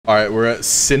Alright, we're at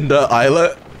Cinder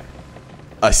Islet.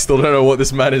 I still don't know what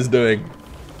this man is doing.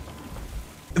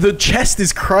 The chest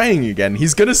is crying again.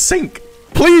 He's gonna sink.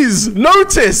 Please,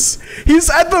 notice! He's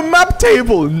at the map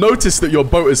table! Notice that your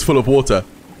boat is full of water.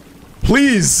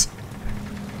 Please!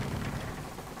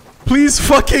 Please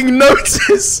fucking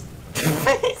notice!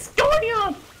 What's going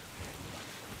on?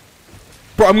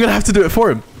 Bro, I'm gonna have to do it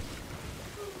for him.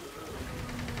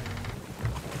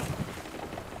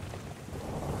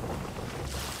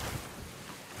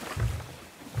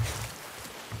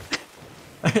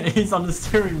 He's on the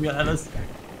steering wheel, Alice.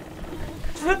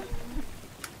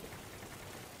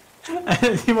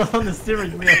 He was on the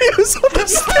steering wheel. He was on the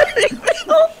steering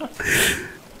wheel!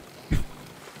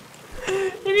 He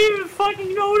didn't even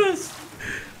fucking notice.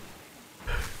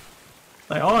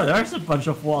 Like, oh, there's a bunch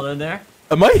of water in there.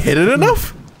 Am I hidden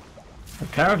enough?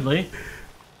 Apparently.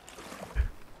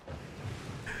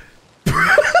 Bro,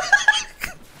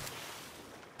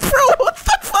 what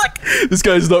the fuck? This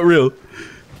guy is not real.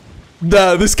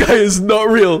 Nah, this guy is not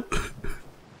real.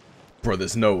 Bro,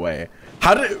 there's no way.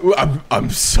 How did... I'm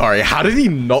sorry. How did he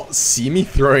not see me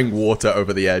throwing water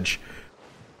over the edge?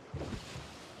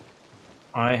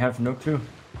 I have no clue.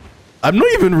 I'm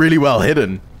not even really well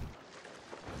hidden.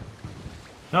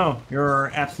 No,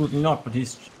 you're absolutely not. But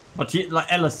he,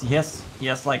 like Alice, he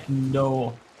has like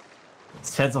no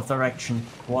sense of direction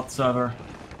whatsoever.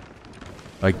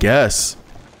 I guess.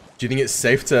 Do you think it's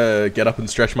safe to get up and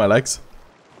stretch my legs?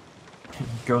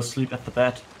 Go sleep at the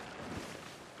bed.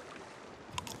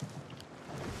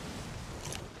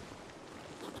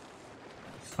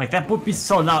 Like, that would be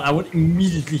so loud, I would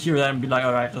immediately hear that and be like,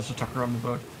 alright, let's just talk around the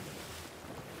boat.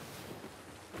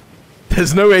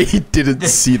 There's no way he didn't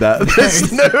see that.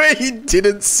 There's no way he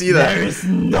didn't see that. There is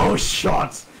no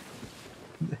shot!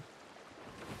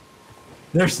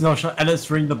 There's no shot.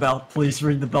 Alice, ring the bell. Please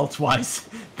ring the bell twice.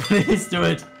 Please do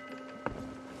it.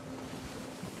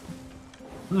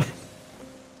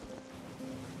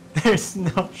 There's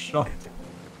no shot.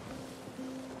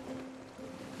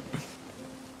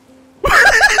 What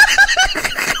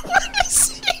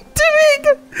is he doing?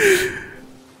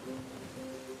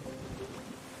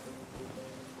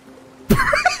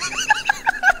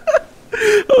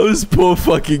 Oh, this poor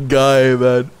fucking guy,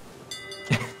 man.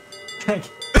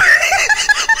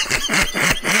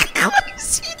 What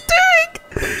is he doing?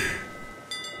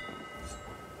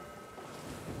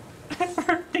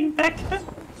 Think back.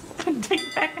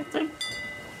 Think back at him.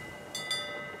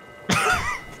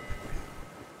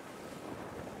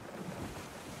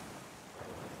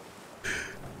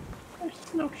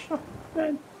 There's no shot,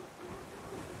 man.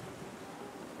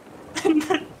 And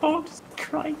that boat is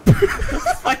crying.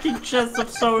 The fucking chest of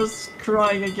sorrow is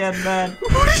crying again, man.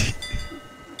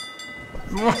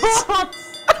 What?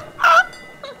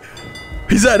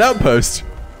 He's at an outpost.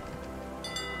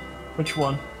 Which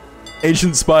one?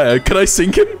 Ancient Spire. Can I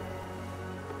sink him?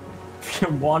 If you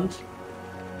want.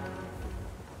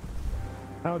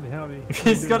 Howdy, howdy. If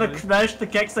he's gonna crash, the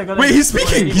kegs are gonna. Wait, he's explode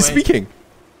speaking. anyway. He's speaking.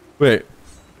 Wait.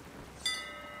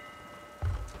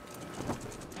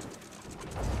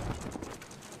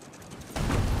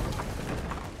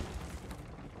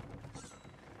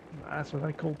 That's what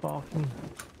I call barking.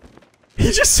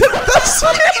 He just said that's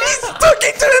what he's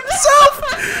talking to himself.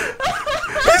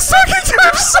 He's talking to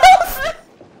himself.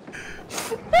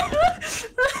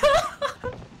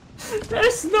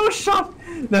 There's no shot.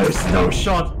 There's no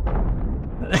shot.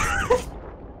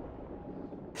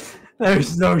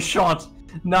 There's no shot.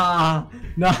 Nah,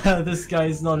 this guy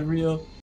is not real.